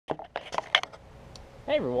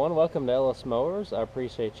Hey everyone, welcome to Ellis Mowers. I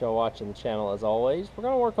appreciate y'all watching the channel as always. We're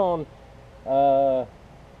going to work on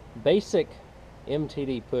basic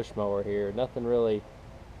MTD push mower here. Nothing really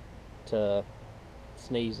to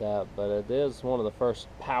sneeze at, but it is one of the first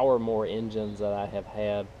Powermore engines that I have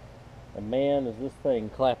had. And man, is this thing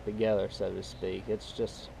clapped together, so to speak. It's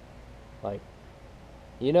just like,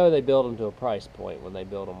 you know, they build them to a price point when they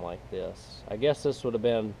build them like this. I guess this would have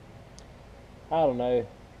been, I don't know,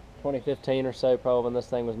 2015 or so probably when this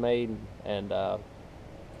thing was made, and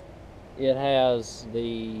it has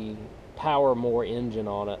the Powermore engine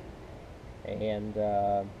on it, and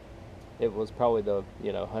it was probably the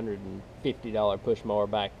 $150 push mower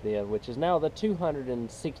back then, which is now the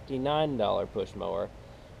 $269 push mower.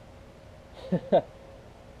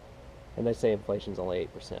 And they say inflation's only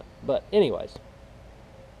 8%. But anyways,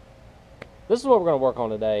 this is what we're going to work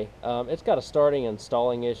on today. It's got a starting and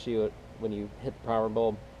stalling issue when you hit the primer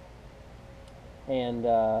bulb, and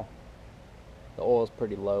the oil's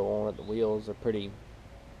pretty low on it. The wheels are pretty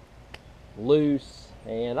loose,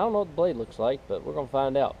 and I don't know what the blade looks like, but we're gonna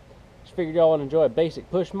find out. Just figured y'all want to enjoy a basic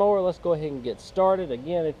push mower. Let's go ahead and get started.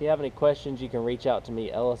 Again, if you have any questions, you can reach out to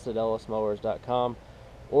me, Ellis at ellismowers.com,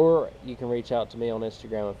 or you can reach out to me on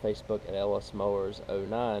Instagram and Facebook at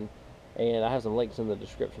ellismowers09. And I have some links in the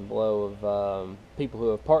description below of people who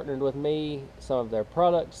have partnered with me, some of their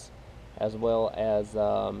products, as well as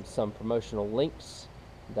some promotional links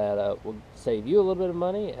that will save you a little bit of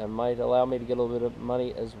money and might allow me to get a little bit of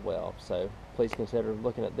money as well. So please consider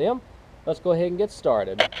looking at them. Let's go ahead and get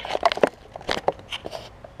started.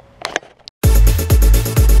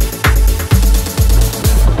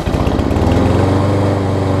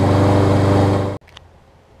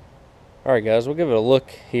 Alright guys, we'll give it a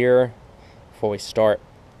look here before we start.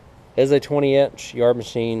 It is a 20-inch Yard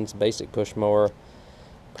Machines basic push mower,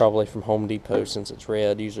 probably from Home Depot since it's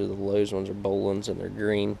red. Usually the Lowe's ones are Boland's and they're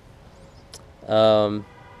green. Like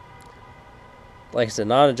I said,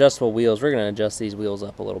 non-adjustable wheels. We're going to adjust these wheels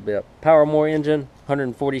up a little bit. Powermore engine,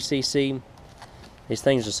 140cc. These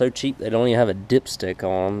things are so cheap they don't even have a dipstick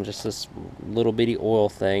on them. Just this little bitty oil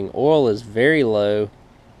thing. Oil is very low.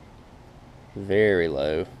 Very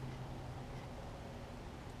low.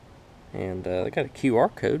 And they got a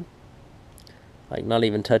QR code. Like, not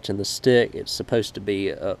even touching the stick. It's supposed to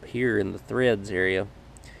be up here in the threads area,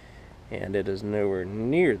 and it is nowhere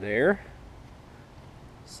near there.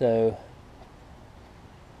 So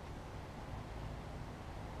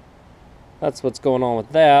that's what's going on with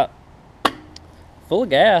that. Full of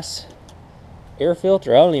gas. Air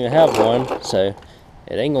filter, I don't even have one, so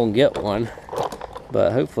it ain't gonna get one.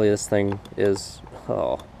 But hopefully this thing is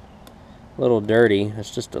a little dirty.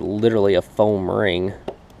 It's just literally a foam ring.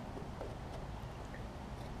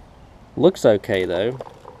 Looks okay though.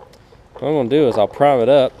 What I'm gonna do is I'll prime it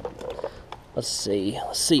up. Let's see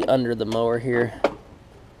under the mower here.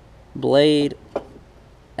 Blade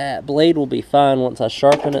will be fine once I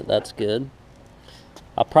sharpen it. That's good.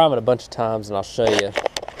 I'll prime it a bunch of times and I'll show you.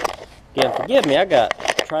 Again, forgive me, I got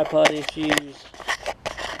tripod issues,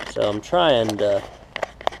 so I'm trying to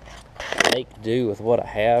make do with what I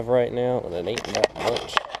have right now, and it ain't that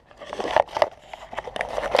much.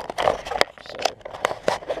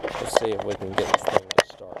 See if we can get this thing to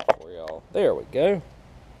start for y'all. There we go.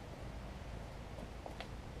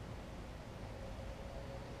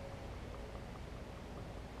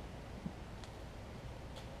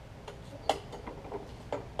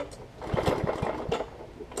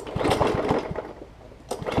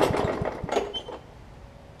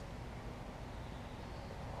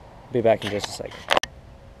 Be back in just a second.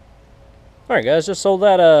 Alright guys, just sold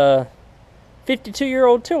that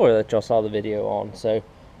 52-year-old tiller that y'all saw the video on, so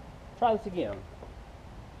try this again.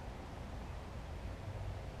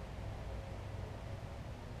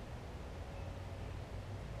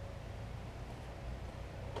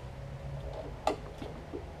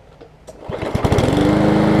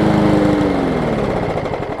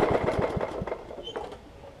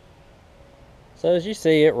 So as you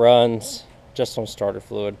see, it runs just on starter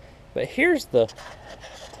fluid. But here's the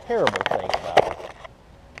terrible thing about it.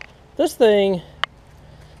 This thing,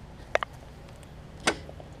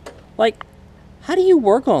 like, how do you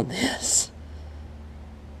work on this?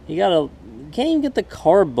 You can't even get the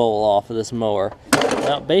carb bowl off of this mower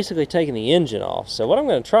without basically taking the engine off. So what I'm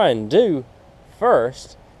going to try and do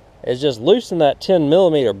first is just loosen that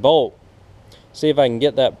 10mm bolt. See if I can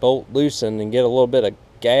get that bolt loosened and get a little bit of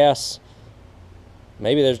gas.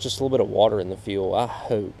 Maybe there's just a little bit of water in the fuel, I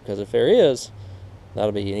hope, because if there is,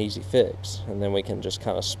 that'll be an easy fix. And then we can just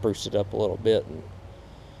kind of spruce it up a little bit and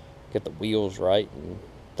get the wheels right and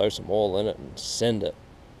throw some oil in it and send it.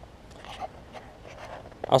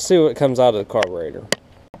 I'll see what comes out of the carburetor.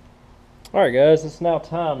 Alright guys, it's now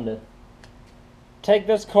time to take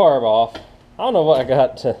this carb off. I don't know what I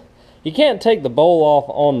got to... You can't take the bowl off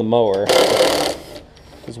on the mower,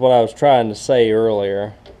 is what I was trying to say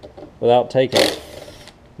earlier, without taking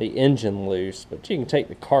the engine loose, but you can take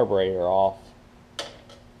the carburetor off.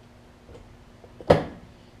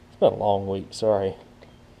 It's been a long week, sorry.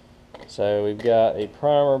 So we've got a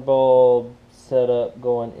primer bulb set up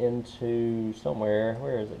going into somewhere.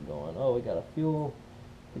 Where is it going? Oh, we got a fuel,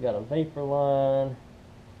 we got a vapor line,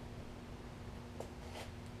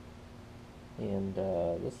 and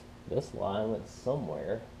this line went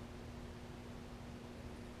somewhere.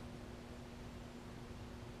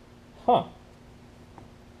 Huh.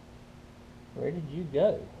 Where did you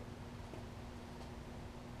go?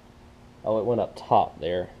 Oh, it went up top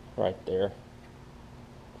there, right there.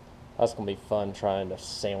 That's going to be fun trying to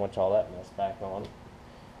sandwich all that mess back on.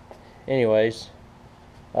 Anyways,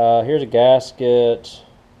 here's a gasket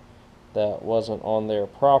that wasn't on there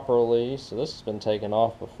properly, so this has been taken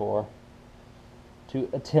off before to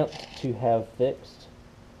attempt to have fixed.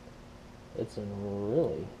 It's in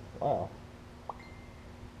really, wow.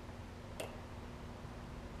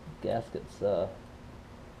 Gasket's gonna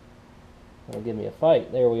give me a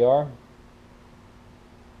fight. There we are.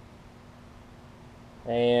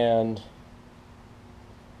 And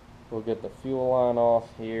we'll get the fuel line off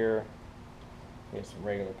here. Get some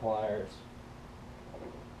regular pliers.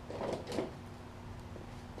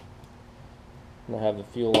 I'm gonna have the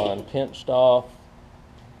fuel line pinched off.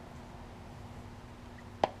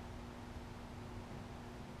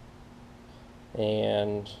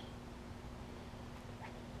 And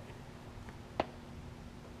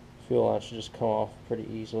fuel line should just come off pretty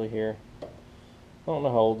easily here. I don't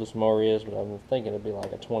know how old this mower is, but I'm thinking it'd be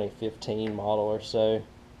like a 2015 model or so.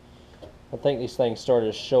 I think these things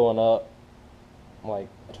started showing up like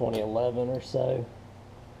 2011 or so.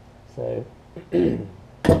 So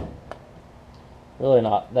really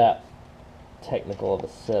not that technical of a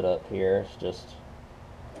setup here. It's just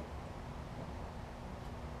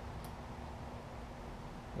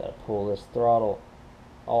gotta pull this throttle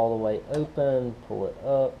all the way open, pull it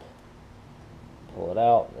up, pull it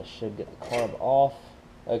out, and this should get the carb off.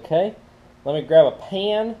 Okay, let me grab a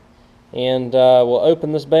pan and we'll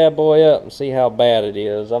open this bad boy up and see how bad it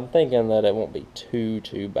is. I'm thinking that it won't be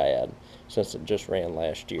too bad since it just ran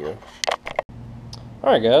last year.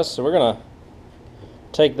 Alright guys, so we're gonna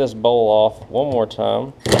take this bowl off one more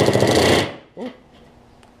time. Ooh.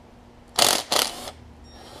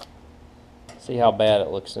 See how bad it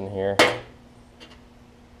looks in here.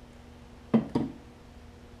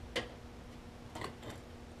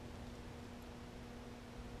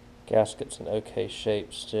 Gasket's in okay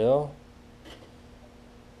shape still.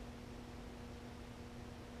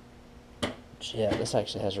 Jet, this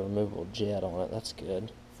actually has a removable jet on it, that's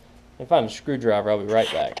good. If I find a screwdriver, I'll be right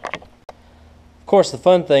back. Of course, the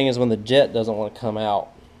fun thing is when the jet doesn't want to come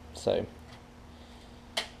out. So,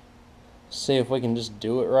 see if we can just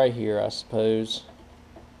do it right here, I suppose.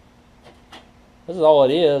 This is all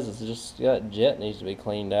it is, it's just that jet needs to be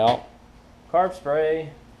cleaned out. Carb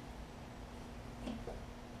spray.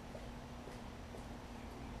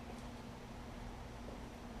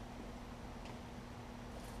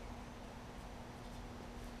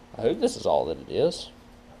 I hope this is all that it is.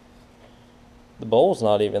 The bowl's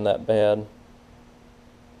not even that bad.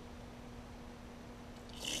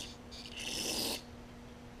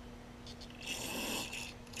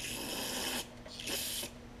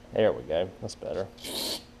 There we go, that's better.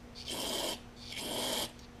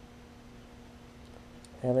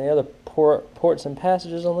 Have any other ports and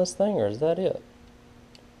passages on this thing, or is that it?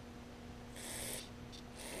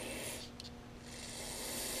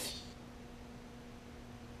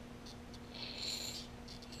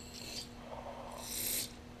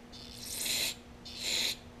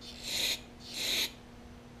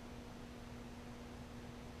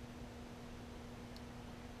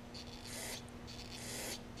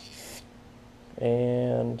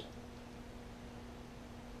 And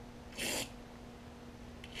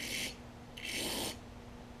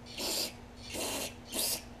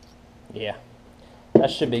yeah, that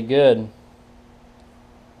should be good.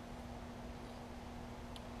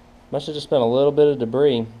 Must have just been a little bit of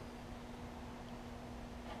debris.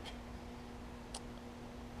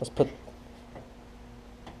 Let's put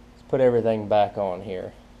everything back on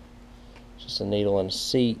here. Just a needle and a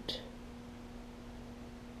seat.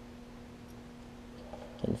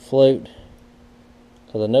 And float,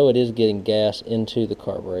 because I know it is getting gas into the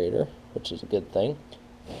carburetor, which is a good thing.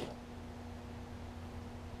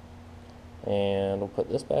 And we'll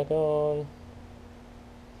put this back on.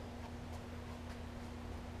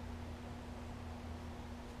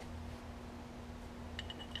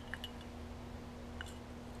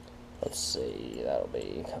 let's see, that'll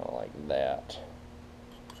be kind of like that.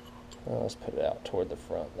 Let's put it out toward the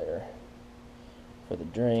front there for the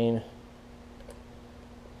drain.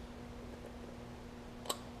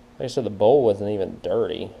 Like I said, the bowl wasn't even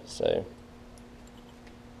dirty, so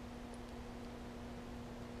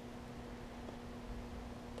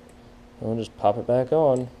we'll just pop it back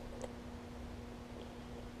on.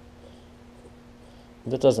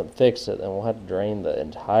 If it doesn't fix it, then we'll have to drain the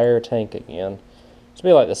entire tank again. This would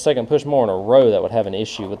be like the second push mower in a row that would have an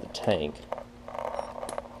issue with the tank.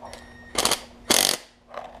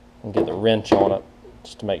 And get the wrench on it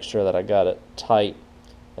just to make sure that I got it tight,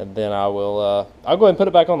 and then I'll go ahead and put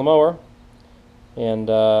it back on the mower. And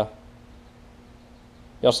y'all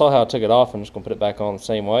saw how I took it off. I'm just gonna put it back on the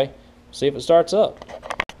same way, see if it starts up.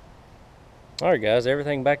 Alright guys,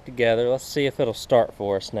 everything back together. Let's see if it'll start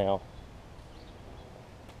for us now.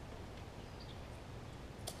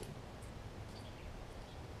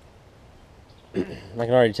 I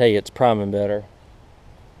can already tell you it's priming better.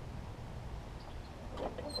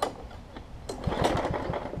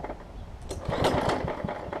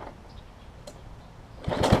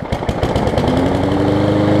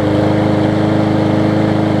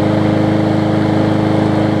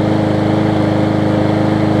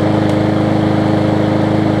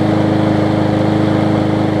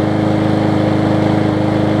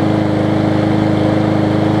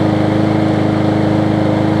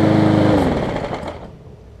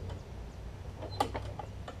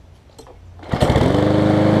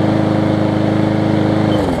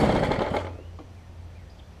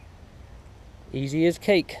 Easy as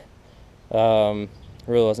cake. Really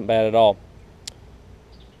wasn't bad at all.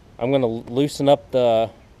 I'm going to loosen up or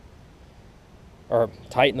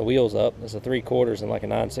tighten the wheels up. It's a 3/4 and like a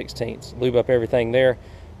 9/16. Lube up everything there.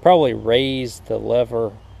 Probably raise the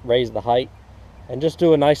lever, raise the height, and just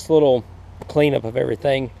do a nice little cleanup of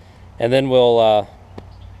everything. And then we'll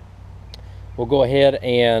go ahead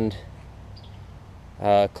and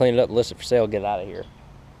clean it up, list it for sale, get it out of here.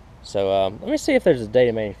 So let me see if there's a date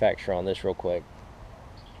of manufacture on this real quick.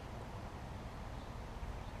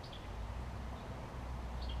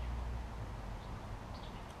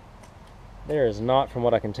 There is not, from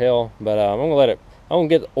what I can tell, but I'm gonna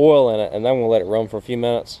get the oil in it, and then I'm gonna let it run for a few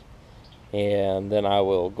minutes, and then I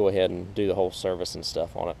will go ahead and do the whole service and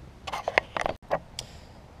stuff on it.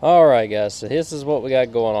 Alright guys, so this is what we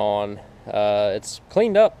got going on. It's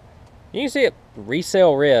cleaned up. You can see it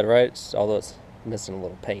resale red, right? Although it's missing a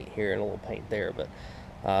little paint here and a little paint there, but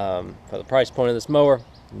for the price point of this mower,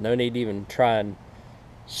 no need to even try and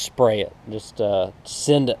spray it. Just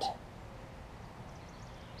send it.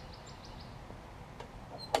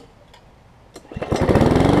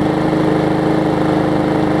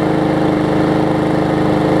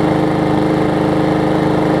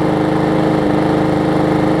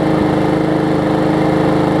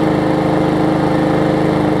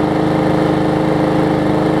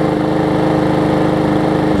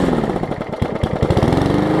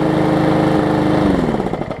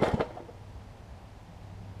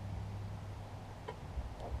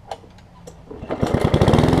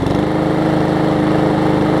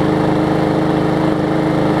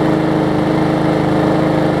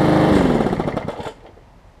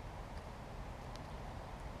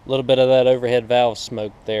 Little bit of that overhead valve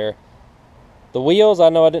smoke there. The wheels, I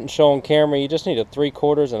know I didn't show on camera. You just need a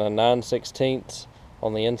 3/4 and a 9/16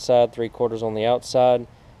 on the inside, 3/4 on the outside.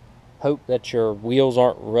 Hope that your wheels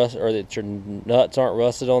aren't rusted, or that your nuts aren't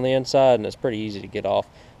rusted on the inside, and it's pretty easy to get off.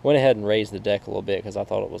 Went ahead and raised the deck a little bit because I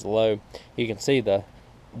thought it was low. You can see the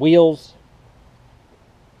wheels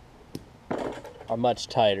are much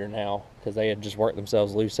tighter now because they had just worked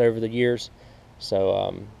themselves loose over the years.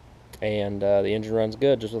 So and the engine runs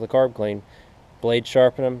good just with a carb clean. Blade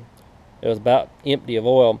sharpening, it was about empty of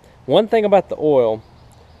oil. One thing about the oil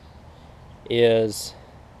is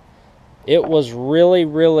it was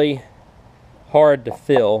really hard to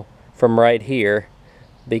fill from right here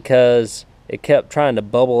because it kept trying to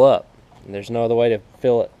bubble up, and there's no other way to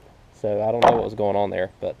fill it. So I don't know what was going on there,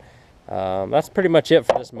 but that's pretty much it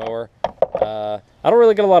for this mower. I don't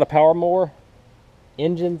really get a lot of Powermore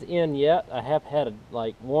engines in yet. I have had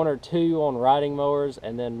like 1 or 2 on riding mowers,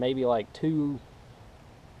 and then maybe like two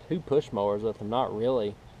push mowers with them. Not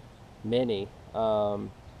really many that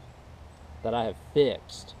I have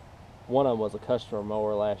fixed. One of them was a customer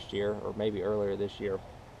mower last year, or maybe earlier this year.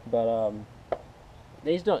 But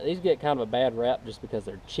these get kind of a bad rap just because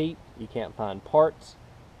they're cheap. You can't find parts,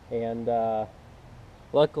 and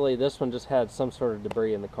luckily this one just had some sort of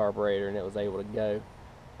debris in the carburetor, and it was able to go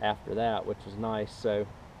after that, which was nice. So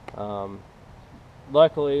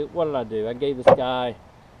luckily, what did I do? I gave this guy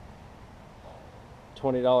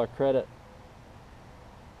 $20 credit.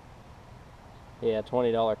 Yeah,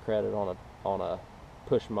 $20 credit on a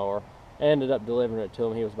push mower. I ended up delivering it to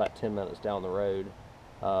him. He was about 10 minutes down the road.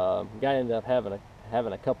 Guy ended up having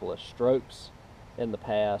a couple of strokes in the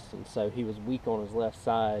past, and so he was weak on his left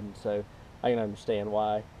side, and so I can understand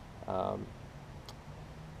why.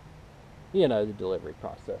 You know, the delivery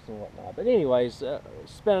process and whatnot. But anyways,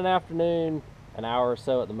 spent an afternoon, an hour or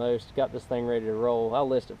so at the most, got this thing ready to roll. I'll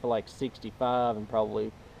list it for like 65 and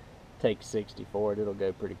probably take 60 for it. It'll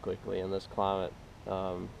go pretty quickly in this climate,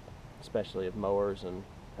 especially of mowers and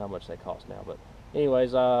how much they cost now. But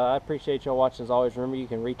anyways, I appreciate y'all watching. As always, remember you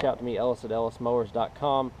can reach out to me, Ellis at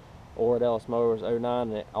ellismowers.com or at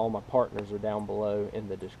ellismowers09, and all my partners are down below in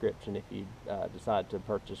the description if you decide to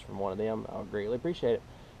purchase from one of them. I'll greatly appreciate it.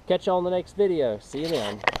 Catch you on the next video. See you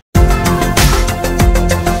then.